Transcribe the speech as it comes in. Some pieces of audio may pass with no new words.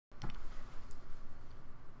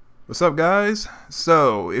What's up, guys?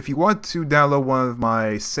 So, if you want to download one of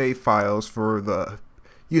my save files for the,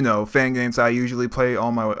 fan games I usually play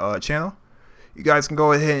on my channel, you guys can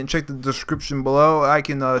go ahead and check the description below. I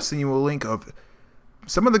can send you a link of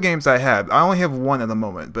some of the games I have. I only have one at the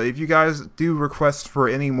moment, but if you guys do request for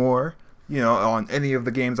any more, on any of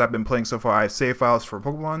the games I've been playing so far, I have save files for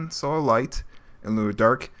Pokemon Solar Light and Lunar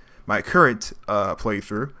Dark, my current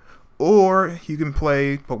playthrough, or you can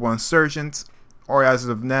play Pokemon Surgeons, or as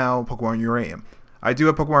of now, Pokemon Uranium. I do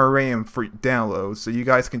have Pokemon Uranium for download, so you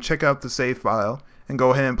guys can check out the save file and go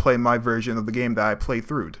ahead and play my version of the game that I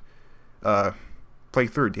playthroughed.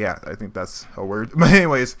 Yeah, I think that's a word. But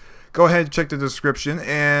anyways, go ahead and check the description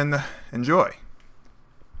and enjoy.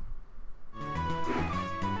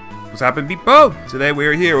 What's happening, people? Today we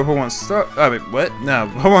are here with Pokemon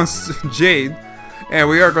Jade, and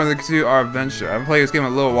we are going to continue our adventure. I've played this game a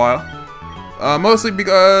little while. Mostly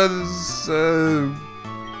because, I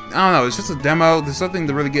don't know, it's just a demo. There's nothing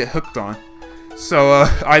to really get hooked on. So,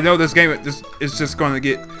 I know this game is just going to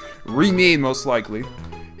get remade, most likely.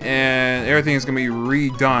 And everything is going to be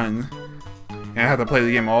redone. And I have to play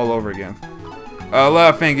the game all over again. A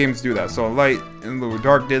lot of fan games do that. So, Light and Lunar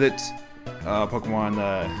Dark did it. Pokemon,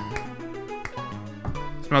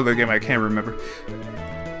 it's another game I can't remember.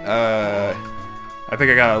 I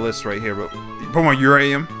think I got a list right here, but Pokemon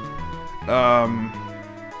Uranium.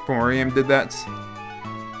 Pokémon did that.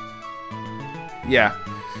 Yeah,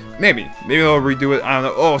 maybe they'll redo it. I don't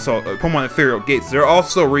know. Also, Pokemon Ethereal Gates. They're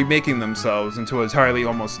also remaking themselves into an entirely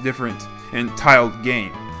almost different entitled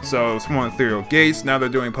game. So it's Pokemon Ethereal Gates. Now they're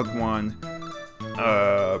doing Pokemon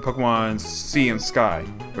Sea and Sky,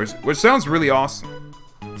 which sounds really awesome.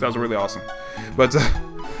 Sounds really awesome. But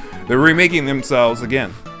they're remaking themselves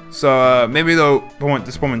again. So, maybe though,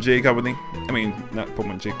 this Pokemon Jade company, I mean, not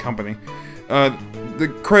Pokemon Jade company, the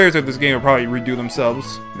creators of this game will probably redo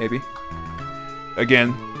themselves, maybe,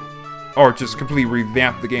 again, or just completely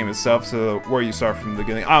revamp the game itself, so where you start from the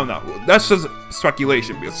beginning. I don't know, that's just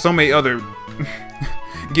speculation, because so many other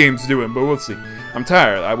games do it, but we'll see. I'm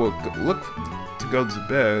tired, I will look to go to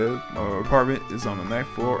bed. My apartment is on the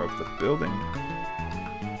 9th floor of the building.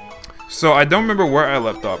 So, I don't remember where I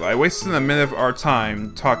left off. I wasted a minute of our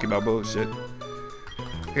time talking about bullshit.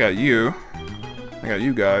 I got you. I got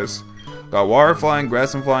you guys. Got water flying,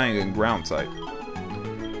 grass and flying, and ground type.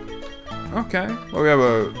 Okay. Well, we have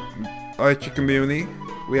a electric immunity.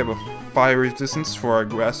 We have a fire resistance for our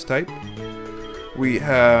grass type. We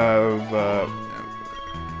have...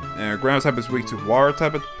 ground type is weak to water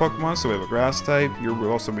type of Pokemon, so we have a grass type.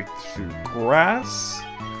 You're also weak to grass.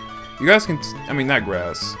 You guys can, I mean, not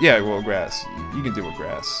grass. Yeah, well, grass. You can deal with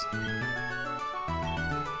grass.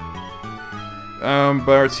 But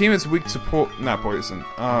our team is weak to not poison.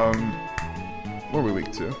 What are we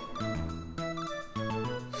weak to?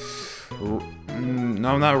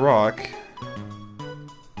 No, not rock.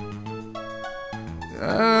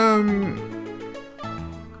 I'm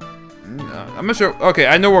not sure. Okay,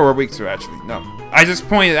 I know where we're weak to, actually. No. I just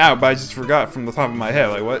pointed it out, but I just forgot from the top of my head.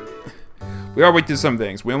 Like, what? We are weak to some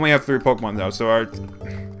things. We only have 3 Pokemon now, so our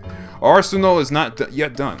arsenal is not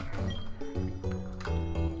yet done.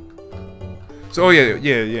 So, oh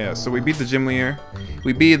yeah. So we beat the gym leader.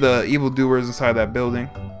 We beat the evildoers inside that building.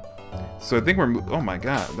 So I think we're... Oh my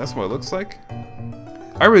god, that's what it looks like?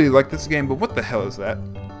 I really like this game, but what the hell is that?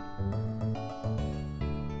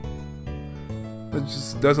 It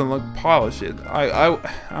just doesn't look polished. I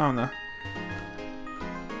don't know.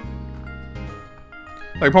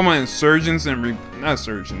 Like Pokemon Insurgents and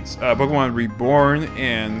Pokemon Reborn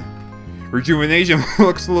and Rejuvenation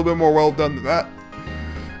looks a little bit more well done than that.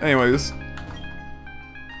 Anyways,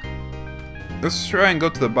 let's try and go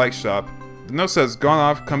to the bike shop. The note says, "Gone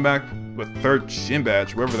off, come back with 3rd gym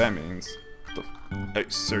badge," whatever that means. Are you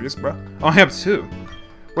serious, bro? Oh, I have 2.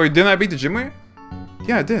 Wait, didn't I beat the gym leader?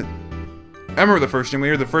 Yeah, I did. I remember the first gym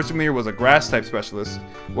leader. The first gym leader was a grass type specialist.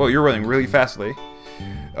 Well, you're running really fast today.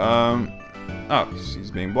 Oh,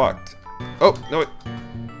 she's being blocked. Oh, no, wait.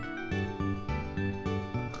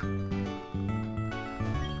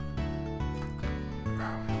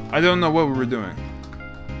 I don't know what we were doing.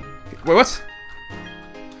 Wait, what?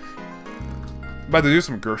 About to do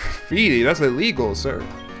some graffiti. That's illegal, sir.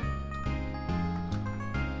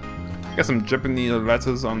 Got some Japanese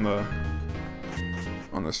letters on the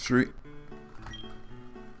street.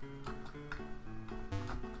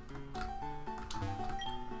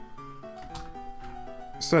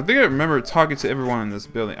 So I think I remember talking to everyone in this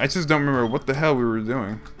building. I just don't remember what the hell we were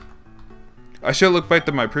doing. I should look back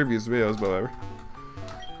to my previous videos, but whatever.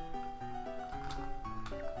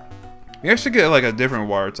 You should get like a different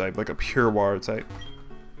water type, like a pure water type.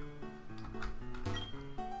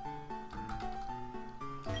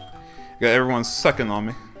 Got everyone sucking on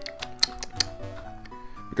me.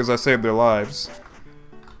 Because I saved their lives.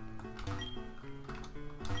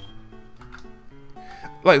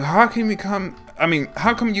 Like, how can we come... I mean,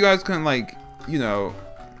 how come you guys couldn't, like, you know,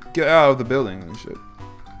 get out of the building and shit?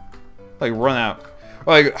 Like, run out.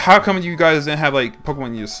 Like, how come you guys didn't have, like,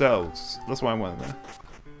 Pokemon yourselves? That's what I want to know.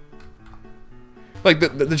 Like,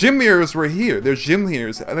 the gym leaders were here. There's gym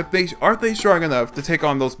leaders. Aren't they strong enough to take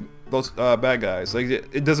on those bad guys? Like,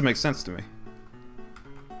 it doesn't make sense to me.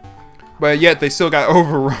 But yet, they still got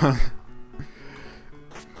overrun.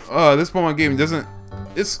 This Pokemon game doesn't...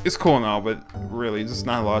 It's cool and all, but really, it's just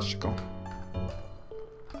not logical.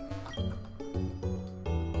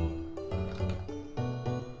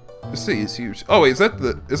 The city is huge. Oh wait, is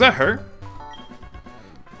that her?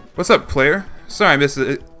 What's up, player? Sorry I missed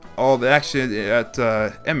all the action at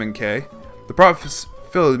M&K. The prof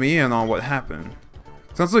filled me in on what happened.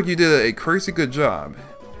 Sounds like you did a crazy good job.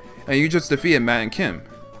 And you just defeated Matt and Kim.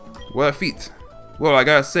 What a feat. Well, I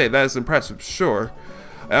gotta say, that is impressive, sure.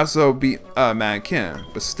 I also beat Matt and Kim,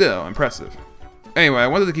 but still impressive. Anyway, I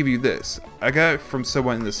wanted to give you this. I got it from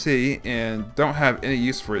someone in the city and don't have any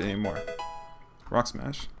use for it anymore. Rock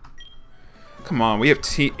Smash. Come on, we have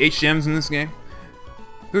HMs in this game?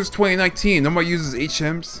 This is 2019, nobody uses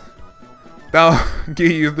HMs. That'll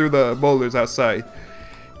get you through the boulders outside.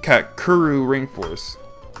 Kakuru Rainforest.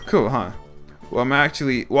 Cool, huh? Well,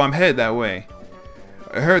 I'm headed that way.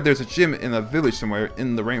 I heard there's a gym in a village somewhere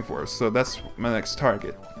in the rainforest, so that's my next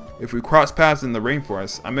target. If we cross paths in the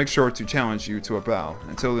rainforest, I'll make sure to challenge you to a battle.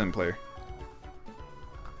 Until then, player.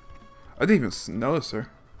 I didn't even notice her.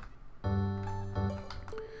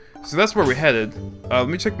 So that's where we're headed. Let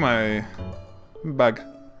me check my bag.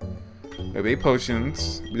 We have 8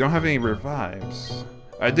 potions. We don't have any revives.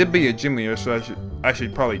 I did be a gym leader, so I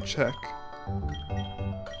should probably check.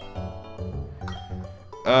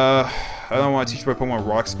 I don't want to teach my Pokemon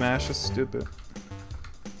Rock Smash. That's stupid.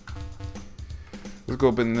 Let's go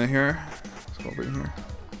up in here. Let's go up in here.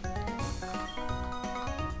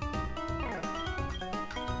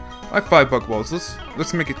 I have 5 Pokeballs.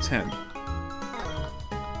 Let's make it 10.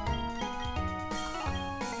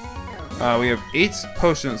 We have 8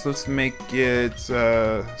 potions. Let's make it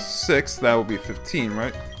 6. That will be 15,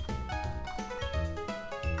 right?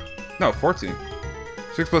 No, 14.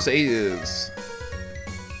 6 plus 8 is...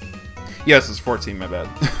 Yes, it's 14, my bad.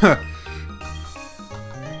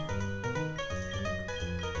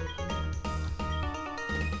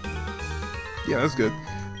 Yeah, that's good.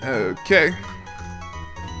 Okay.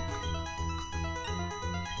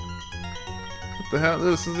 What the hell?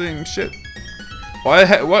 This isn't even shit.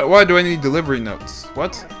 Why do I need delivery notes?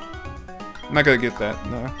 What? I'm not gonna get that,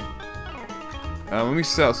 no. Let me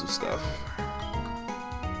sell some stuff.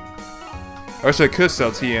 I wish I could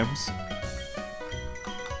sell TMs.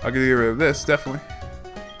 I'll get rid of this, definitely.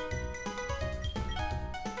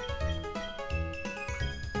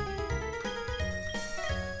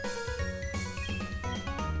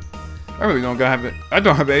 I really don't have it. I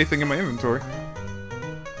don't have anything in my inventory.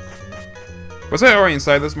 Was I already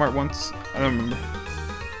inside this mart once? I don't remember.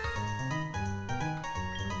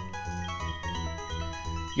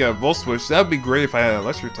 Yeah, Volt Switch. That would be great if I had a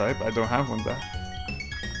electric type. I don't have one though.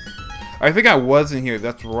 I think I was in here.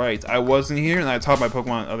 That's right. I was in here and I taught my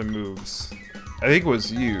Pokemon other moves. I think it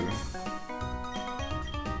was you.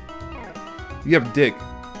 You have Dig.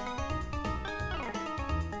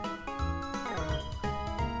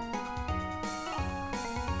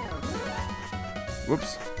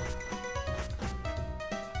 Whoops.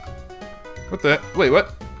 What the? Wait,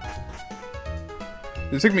 what?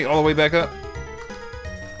 Did it take me all the way back up?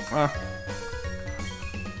 Wow.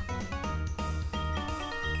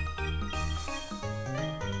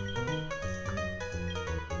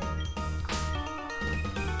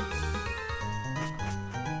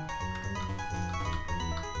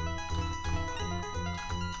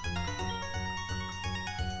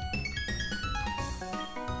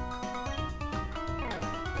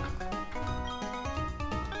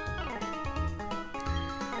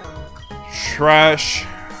 Trash.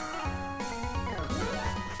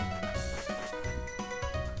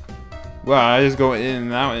 Wow, I just go in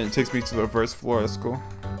and out and it takes me to the first floor. That's cool.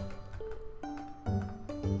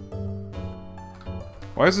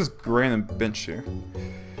 Why is this random bench here?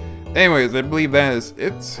 Anyways, I believe that is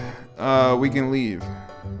it. We can leave.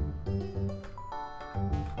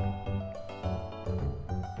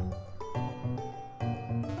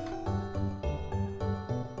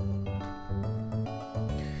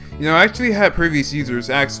 You know, I actually had previous users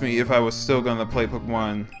ask me if I was still gonna play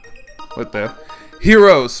Pokemon. What the?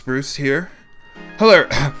 Hero Spruce here. Hello.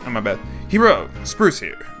 Oh, my bad. Hero Spruce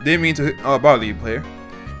here. Didn't mean to bother you, player.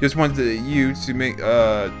 Just wanted you to make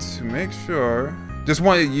sure. Just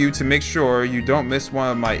wanted you to make sure you don't miss one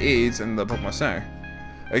of my aides in the Pokemon Center.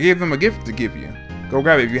 I gave them a gift to give you. Go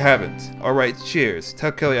grab it if you haven't. Alright, cheers.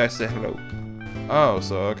 Tell Kelly I said hello. Oh,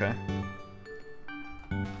 so okay.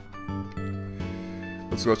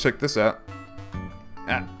 Let's go check this out.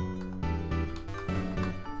 Ah.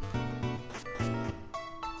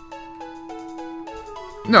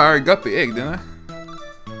 No, I already got the egg, didn't I?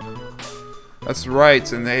 That's right,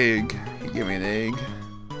 an egg. He gave me an egg.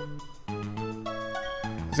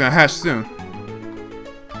 It's gonna hatch soon.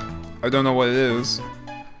 I don't know what it is.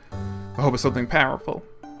 I hope it's something powerful.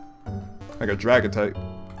 Like a dragon type.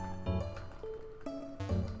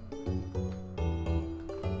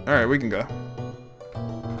 Alright, we can go.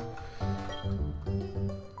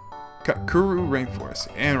 Kakuru Rainforest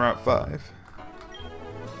and Route 5.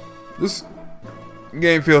 This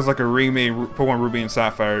game feels like a remake Pokemon Ruby and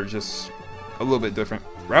Sapphire, just a little bit different.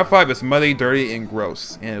 Route 5 is muddy, dirty, and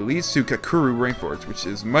gross, and it leads to Kakuru Rainforest, which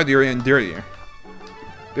is muddier and dirtier.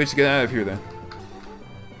 Bitch, get out of here then.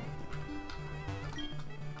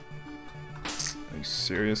 Are you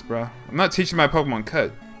serious, bro? I'm not teaching my Pokemon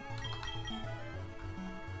cut.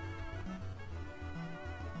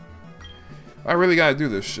 I really gotta do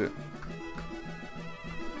this shit.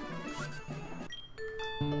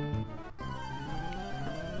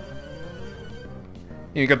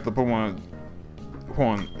 You got the Pokemon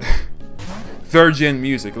 3rd gen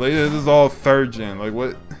music. Like, this is all 3rd gen. Like,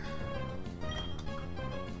 what?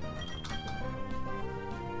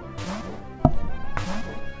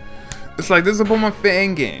 It's like, this is a Pokemon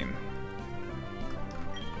fan game.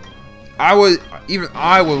 I would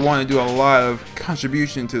want to do a lot of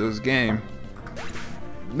contribution to this game.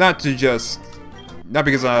 Not because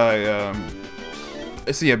I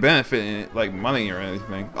see a benefit in it, like money or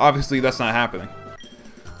anything. Obviously, that's not happening.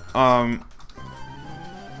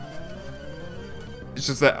 It's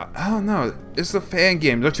just that, I don't know, it's a fan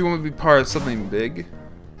game. Don't you want to be part of something big?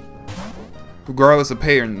 Regardless of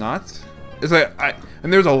pay or not? It's like,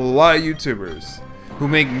 and there's a lot of YouTubers who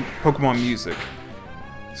make Pokemon music.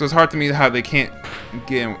 So it's hard to me how they can't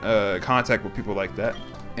get in contact with people like that.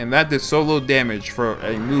 And that did so little damage for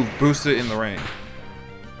a move boosted in the rain.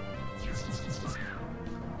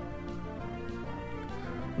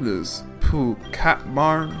 This Cat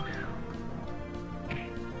Barn.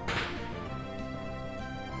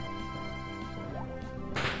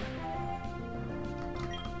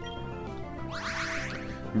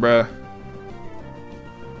 Bruh.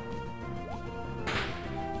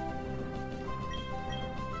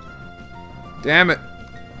 Damn it.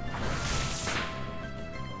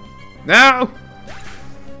 No!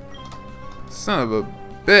 Son of a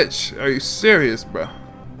bitch. Are you serious, bro?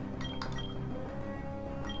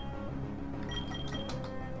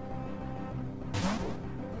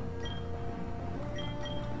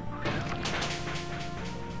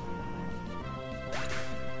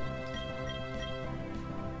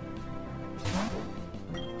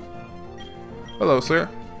 Hello, sir.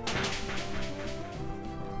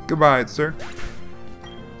 Goodbye, sir.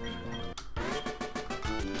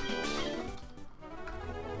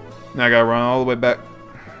 Now I gotta run all the way back.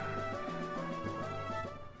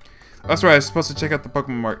 That's right, I was supposed to check out the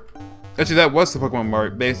Pokemon Mart. Actually, that was the Pokemon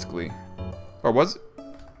Mart, basically. Or was it?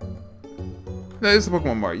 That is the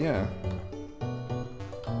Pokemon Mart, yeah.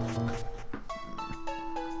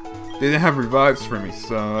 They didn't have revives for me,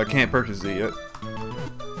 so I can't purchase it yet.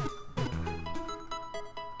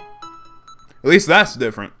 At least that's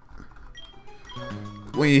different.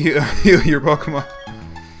 When you heal your Pokemon.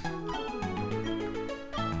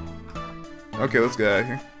 Okay, let's get out of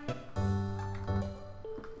here.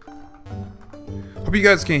 Hope you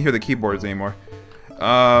guys can't hear the keyboards anymore.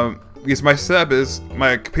 Because my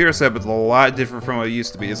computer setup is a lot different from what it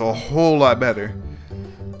used to be. It's a whole lot better.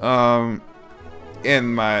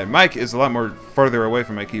 And my mic is a lot more further away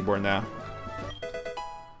from my keyboard now.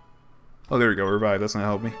 Oh, there we go, revive. That's gonna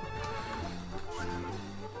help me.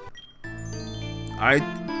 I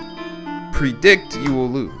predict you will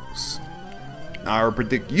lose. I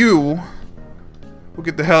predict you will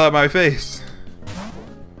get the hell out of my face.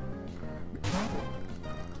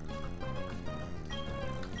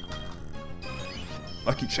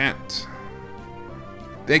 Lucky Chant.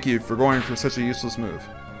 Thank you for going for such a useless move.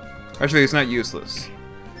 Actually, it's not useless.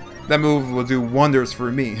 That move will do wonders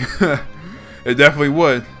for me. It definitely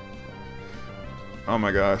would. Oh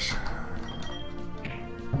my gosh.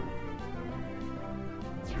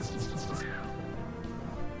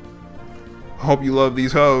 Hope you love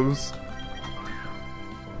these hoes.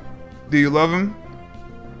 Do you love him?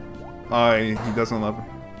 He doesn't love him.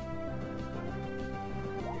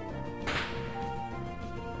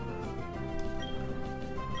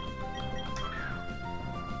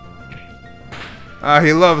 Ah,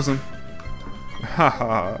 he loves him.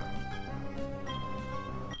 Haha.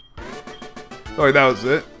 Oh, that was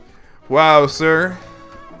it. Wow, sir.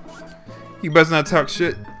 You best not talk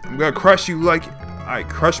shit. I'm gonna crush you like I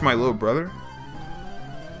crushed my little brother.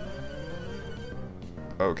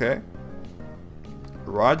 Okay.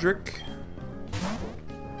 Roderick.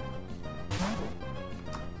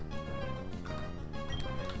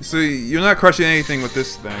 See, you're not crushing anything with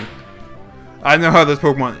this thing. I know how this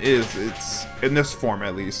Pokemon is. It's, in this form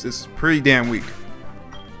at least, it's pretty damn weak.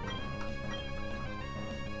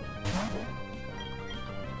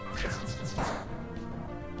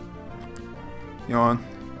 You on?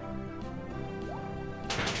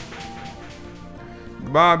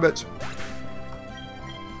 Goodbye, bitch.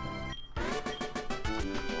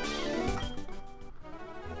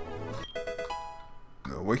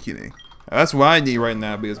 Awakening. That's what I need right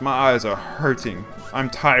now because my eyes are hurting. I'm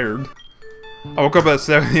tired. I woke up at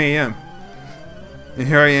 7 a.m. and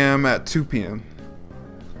here I am at 2 p.m.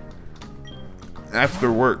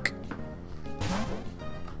 after work.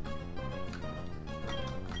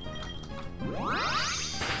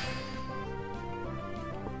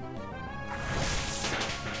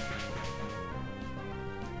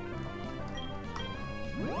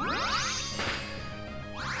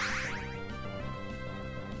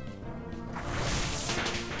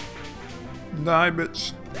 Die,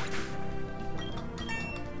 bitch.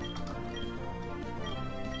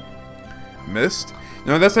 Missed?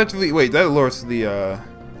 No, that's actually... Wait, that lowers the,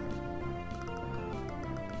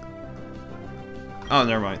 Oh,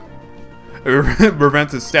 never mind. It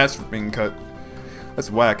prevents his stats from being cut.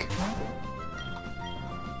 That's whack.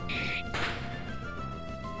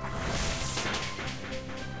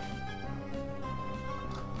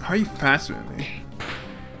 How are you faster than me?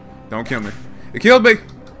 Don't kill me. You killed me!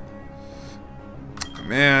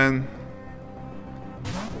 Man.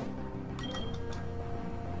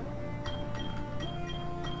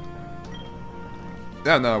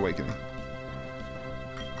 That's not awakening.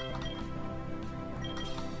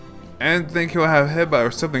 And think he'll have headbutt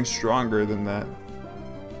or something stronger than that.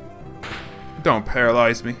 Don't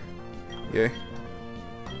paralyze me. Yay.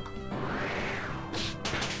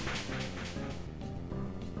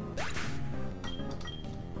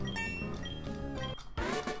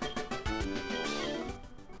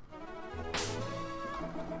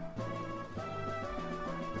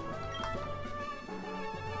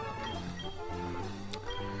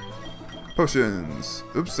 Potions.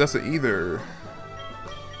 Oops, that's an either.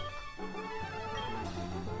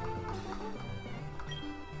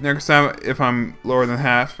 Next time, if I'm lower than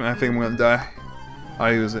half and I think I'm gonna die,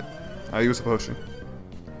 I'll use it. I'll use a potion.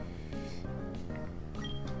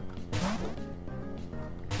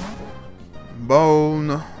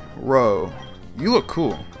 Bone Row. You look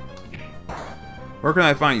cool. Where can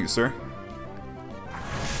I find you, sir?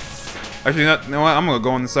 Actually, not, you know what? I'm gonna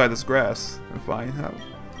go inside this grass and find out.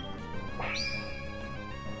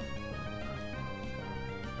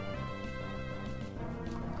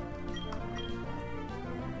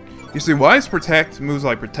 You see, why is protect moves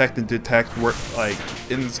like protect and detect work like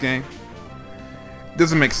in this game?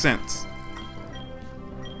 Doesn't make sense.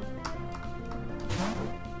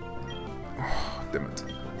 Oh, damn it!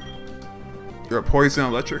 You're a poison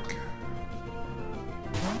electric.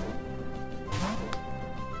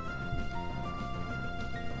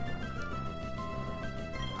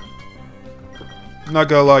 I'm not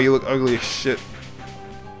gonna lie, you look ugly as shit.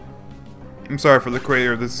 I'm sorry for the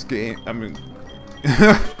creator of this game. I mean.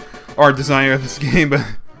 Art designer of this game, but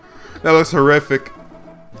that looks horrific.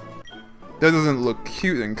 That doesn't look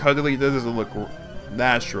cute and cuddly. That doesn't look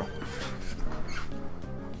natural.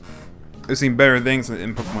 I've seen better things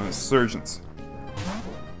in Pokemon Insurgents.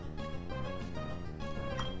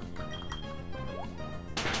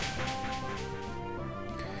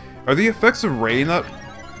 Are the effects of rain up?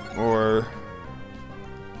 Or...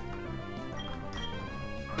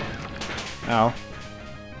 Ow.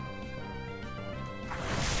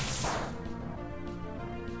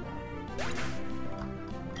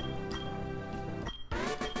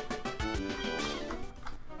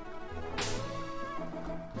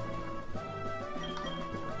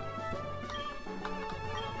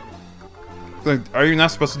 Like, are you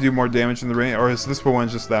not supposed to do more damage in the rain, or is this one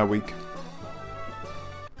just that weak?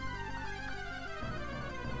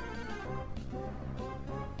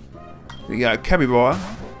 We got Capybara.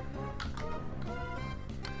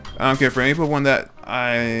 I don't care for any Pokemon that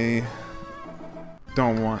I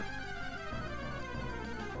don't want.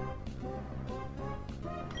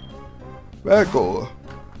 Beckle.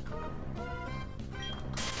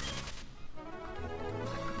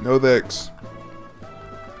 No thanks.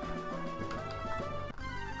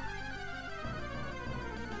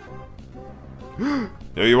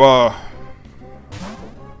 There you are.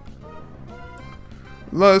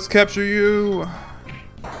 Let's capture you.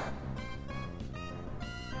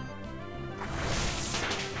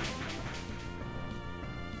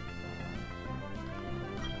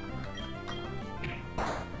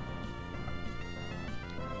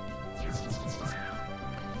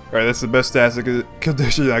 Alright, that's the best stats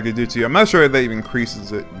condition I could do to you. I'm not sure if that even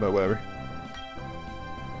increases it, but whatever.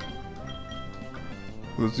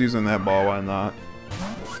 Let's use that ball, why not?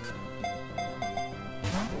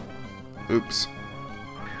 Oops.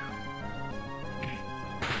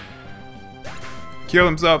 Kill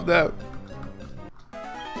himself though.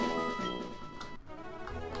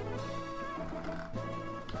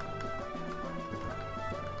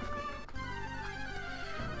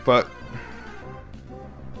 But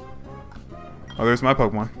oh, there's my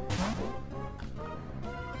Pokemon.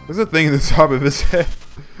 There's a thing in the top of his head.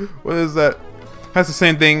 What is that? That's the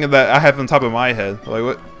same thing that I have on top of my head. Like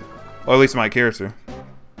what? Or at least my character.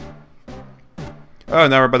 Oh,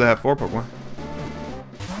 now we're about to have 4 Pokemon.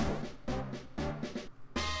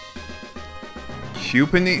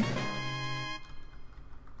 Cupini?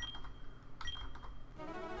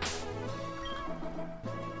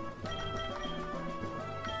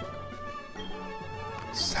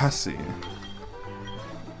 Sassy.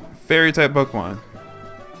 Fairy type Pokemon.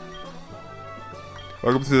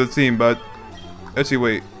 Welcome to the team, bud. Actually,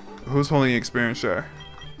 wait. Who's holding the experience share?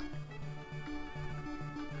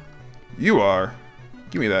 You are.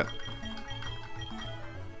 Give me that.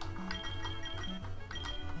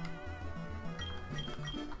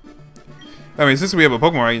 I mean, since we have a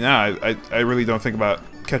Pokemon right now, I really don't think about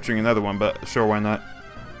capturing another one, but sure, why not?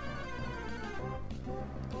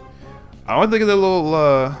 I want to look at that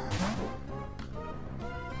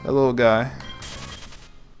little guy.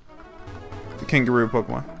 The kangaroo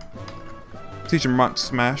Pokemon. Teach him Rock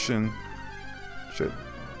Smash and shit.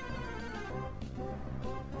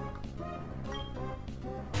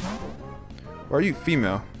 Or are you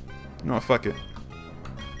female? No, fuck it.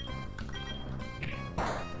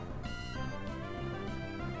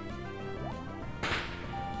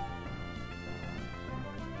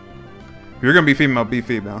 If you're gonna be female, be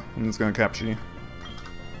female. I'm just gonna capture you.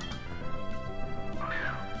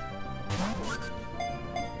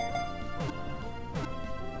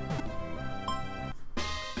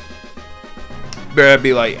 Better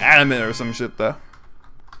be like adamant or some shit though.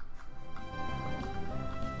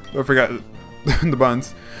 I forgot the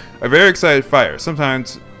buns. A very excited fighter.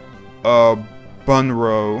 Sometimes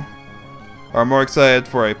Bunro are more excited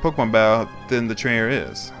for a Pokemon battle than the trainer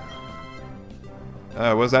is.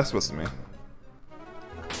 What's that supposed to mean?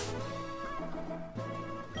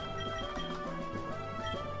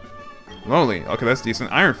 Lonely. Okay, that's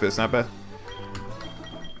decent. Iron Fist, not bad.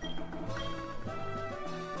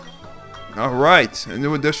 Alright, a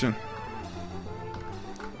new addition.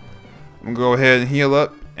 I'm gonna go ahead and heal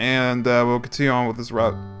up, and we'll continue on with this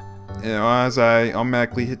route. You know, as I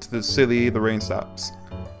automatically hit to the city, the rain stops.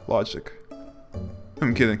 Logic.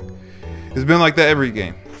 I'm kidding. It's been like that every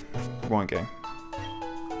game. One game.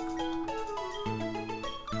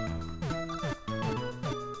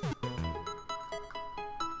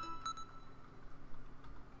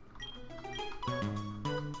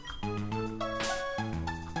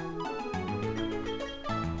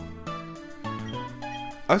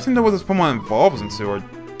 I just don't know what this Pokemon evolves into or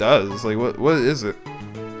does. Like, what is it?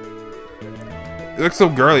 It looks so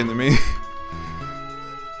girly to me.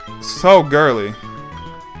 So girly.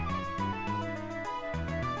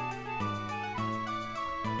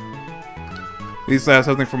 At least I have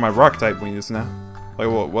something for my rock type weakness now. Like,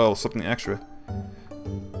 well, something extra. I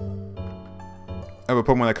have a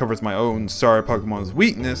Pokemon that covers my own star Pokemon's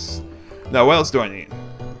weakness. Now, what else do I need?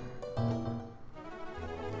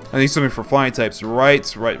 I need something for flying types. Right.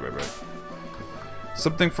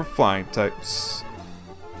 Something for flying types.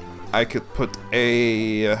 I could put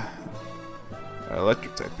a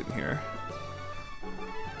electric type in here.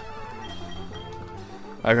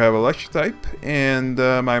 I could have electric type, and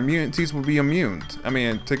my immunities will be immune. I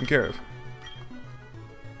mean, taken care of.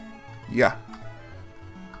 Yeah.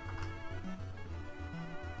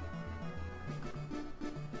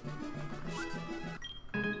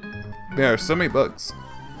 There are so many bugs.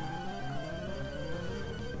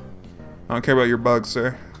 I don't care about your bugs,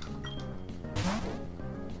 sir.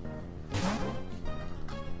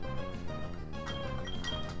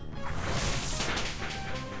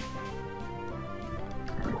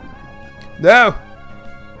 No!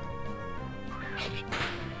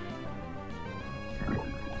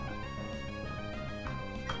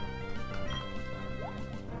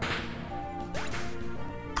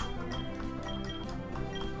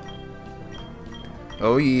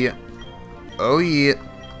 Oh yeah. Oh yeah.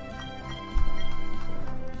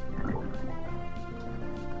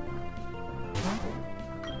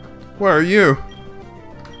 Where are you?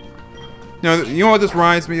 You know what this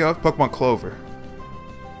reminds me of? Pokemon Clover.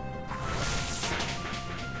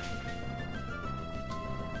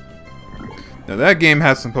 Now that game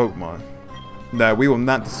has some Pokemon that we will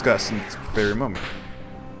not discuss in this very moment.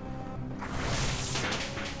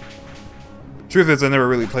 Truth is, I never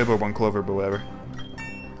really played Pokemon Clover, but whatever.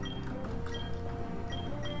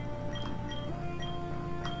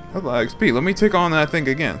 Hello, XP. Let me take on that thing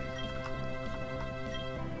again.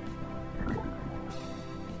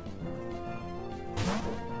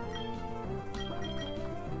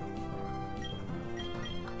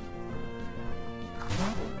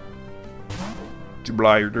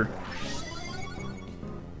 Blighter.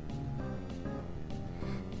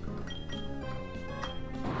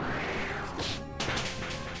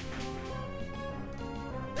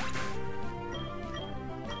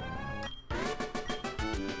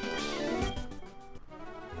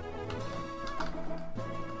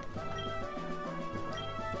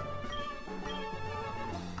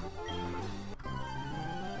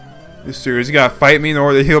 You serious? You gotta fight me in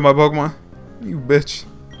order to heal my Pokemon? You bitch.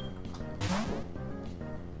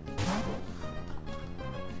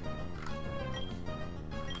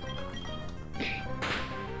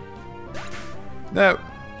 No.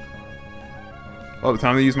 Oh,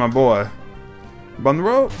 time to use my boy. Up on the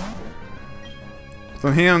rope.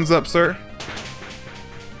 Some hands up, sir.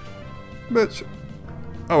 Bitch.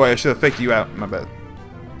 Oh wait, I should have faked you out. My bad.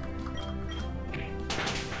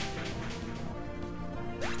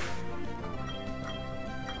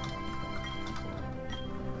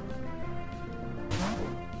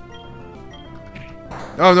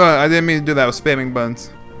 Oh no, I didn't mean to do that. I was spamming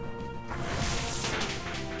buttons.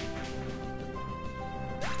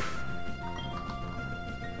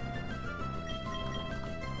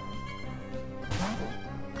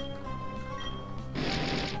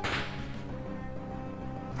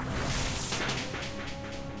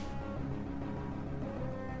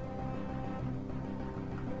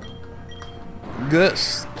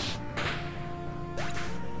 Gus.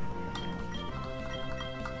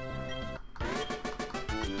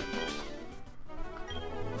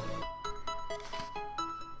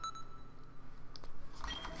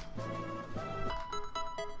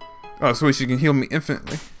 Oh, sweet, she can heal me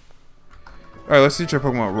infinitely. Alright, let's see your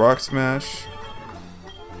Pokemon Rock Smash.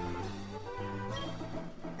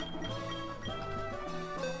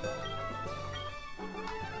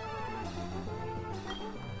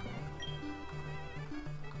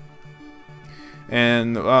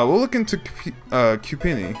 And we'll look into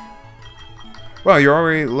Cupini. Wow, you're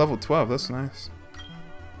already level 12. That's nice.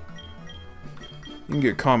 You can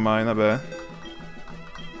get Calm Mind, not bad.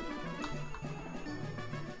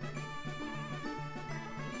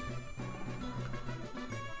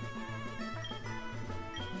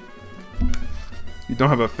 You don't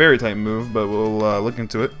have a Fairy type move, but we'll look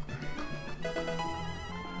into it.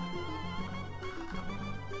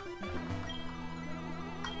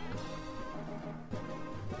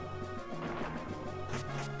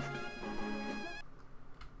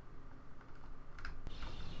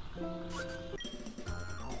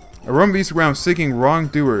 I roam these around seeking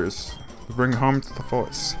wrongdoers to bring harm to the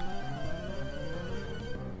forest.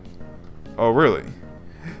 Oh, really?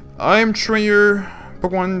 I am Trainer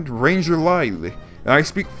Pokemon Ranger Lively, and I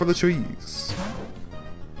speak for the trees.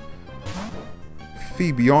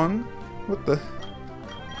 Phoebion? What the?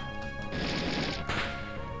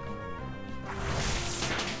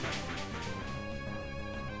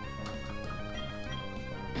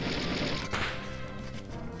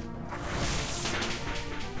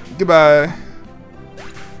 Goodbye.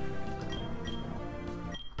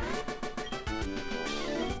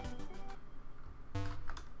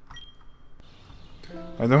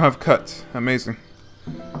 I don't have cut. Amazing.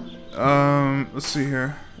 Let's see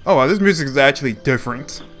here. Oh wow, this music is actually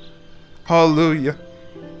different. Hallelujah.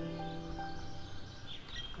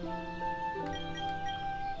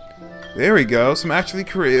 There we go, some actually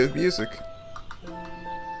creative music.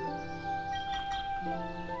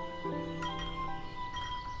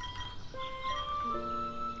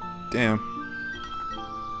 Damn.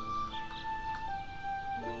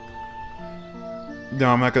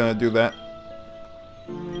 No, I'm not gonna do that.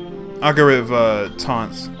 I'll get rid of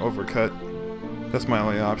taunts, overcut. That's my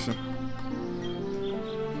only option.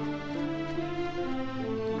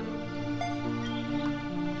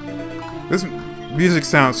 This music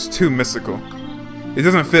sounds too mystical. It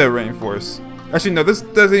doesn't fit a rainforest. Actually, no, this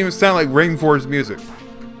doesn't even sound like rainforest music.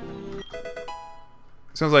 It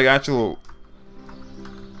sounds like actual...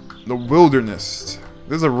 the wilderness.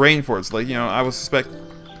 There's a rainforest. Like, you know, I would suspect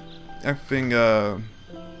everything.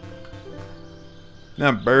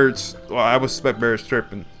 Not birds. Well, I would suspect birds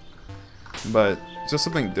chirping, but just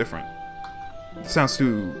something different. It sounds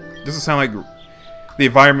too. Doesn't sound like the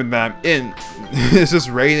environment that I'm in. It's just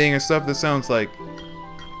raining and stuff. This sounds like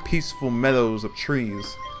peaceful meadows of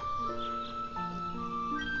trees.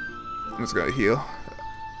 I'm just gonna heal.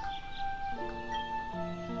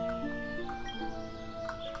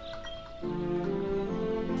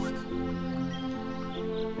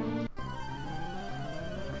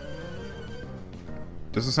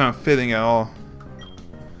 Doesn't sound fitting at all.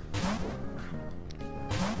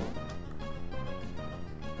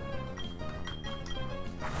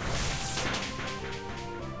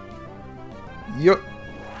 Yup.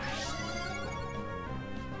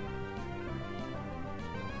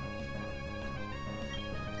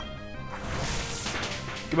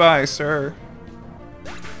 Goodbye, sir.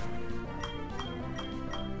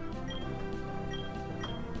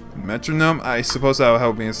 Metronome? I suppose that will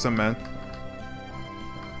help me in some man.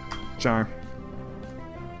 Charm.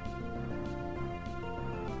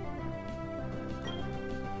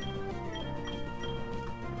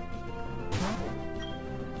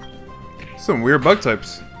 Some weird bug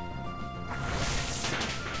types.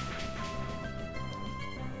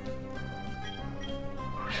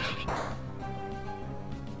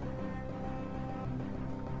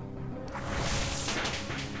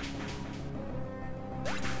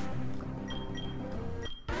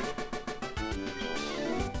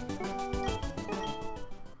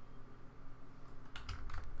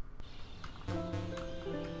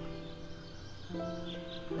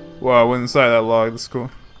 Wow, I went inside that log. That's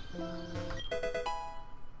cool.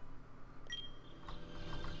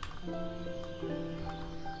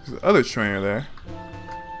 There's the other trainer there.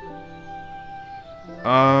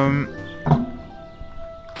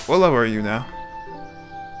 What level are you now?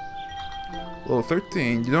 Level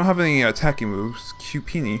 13. You don't have any attacking moves.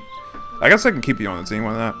 Cupini. I guess I can keep you on the team.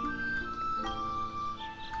 Why not?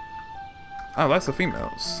 Oh, that's the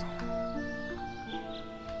females.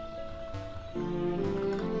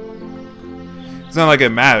 It's not like it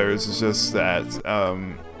matters, it's just that, I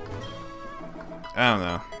don't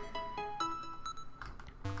know.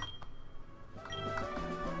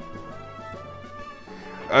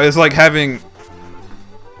 It's like having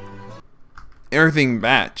everything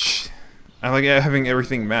match. I like having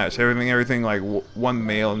everything match. Everything like one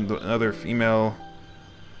male and another female.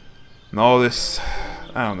 And all this,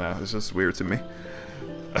 I don't know, it's just weird to me.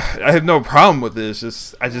 I have no problem with it, it's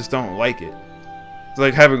just, I just don't like it. It's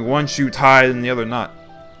like having one shoe tied and the other not.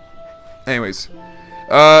 Anyways,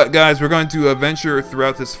 guys, we're going to adventure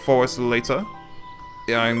throughout this forest later.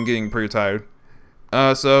 Yeah, I'm getting pretty tired.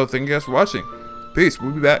 So thank you guys for watching. Peace.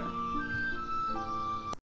 We'll be back.